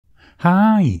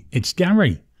Hi, it's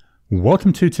Gary.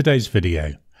 Welcome to today's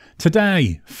video.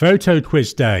 Today, photo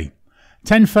quiz day.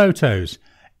 10 photos.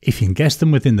 If you can guess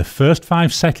them within the first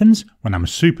 5 seconds, when I'm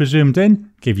super zoomed in,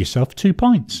 give yourself 2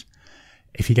 points.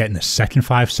 If you get in the second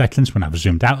 5 seconds when I've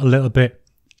zoomed out a little bit,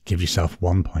 give yourself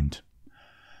 1 point.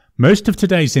 Most of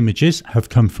today's images have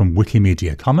come from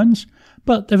Wikimedia Commons,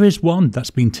 but there is one that's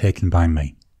been taken by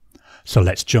me. So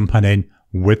let's jump on in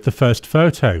with the first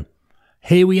photo.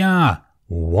 Here we are.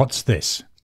 What's this?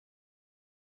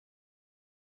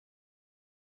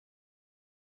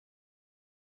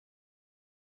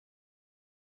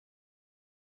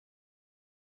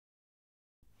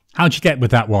 How'd you get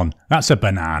with that one? That's a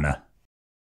banana.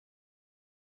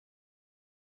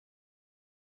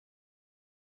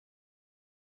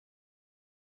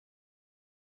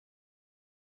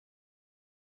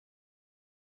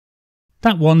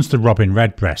 That one's the robin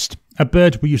redbreast, a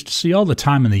bird we used to see all the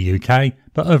time in the UK,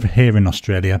 but over here in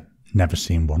Australia, never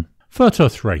seen one. Photo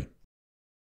 3.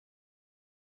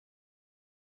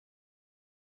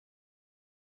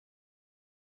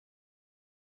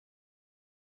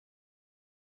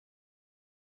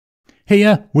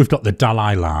 Here we've got the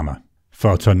Dalai Lama.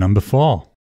 Photo number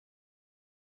 4.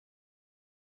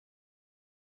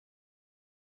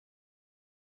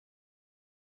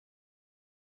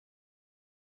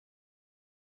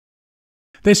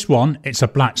 This one, it's a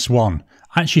black swan.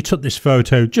 I actually took this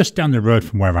photo just down the road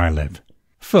from where I live.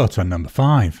 Photo number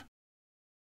 5.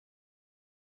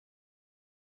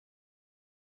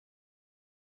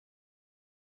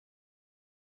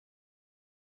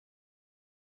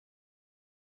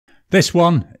 This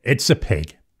one, it's a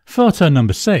pig. Photo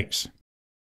number 6.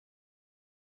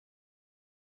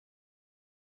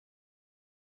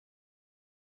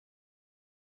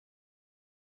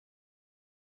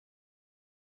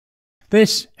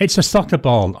 This, it's a soccer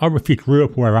ball, or if you grew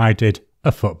up where I did,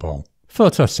 a football.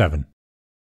 Photo 7.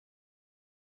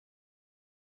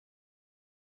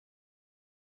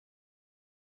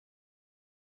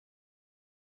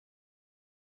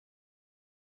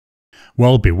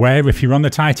 Well, beware if you're on the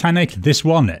Titanic, this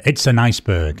one, it's an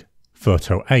iceberg.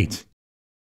 Photo 8.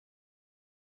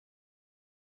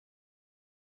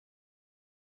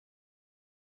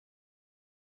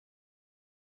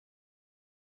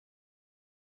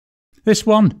 This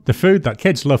one, the food that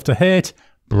kids love to hate,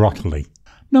 broccoli.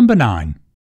 Number 9.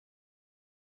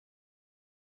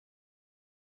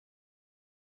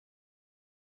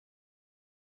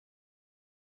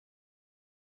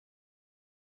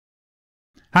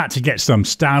 Had to get some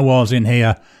Star Wars in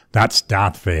here, that's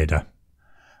Darth Vader.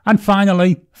 And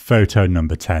finally, photo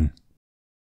number 10.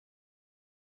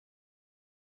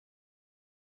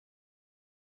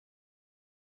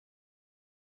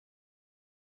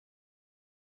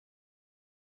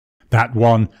 That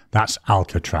one, that's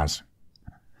Alcatraz.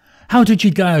 How did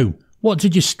you go? What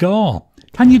did you score?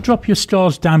 Can you drop your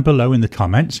scores down below in the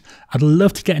comments? I'd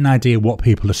love to get an idea what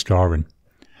people are scoring.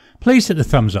 Please hit the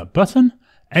thumbs up button.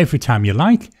 Every time you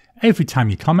like, every time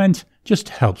you comment, just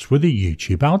helps with the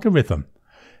YouTube algorithm.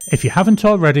 If you haven't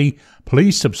already,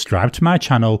 please subscribe to my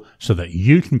channel so that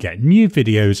you can get new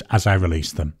videos as I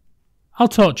release them. I'll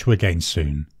talk to you again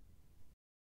soon.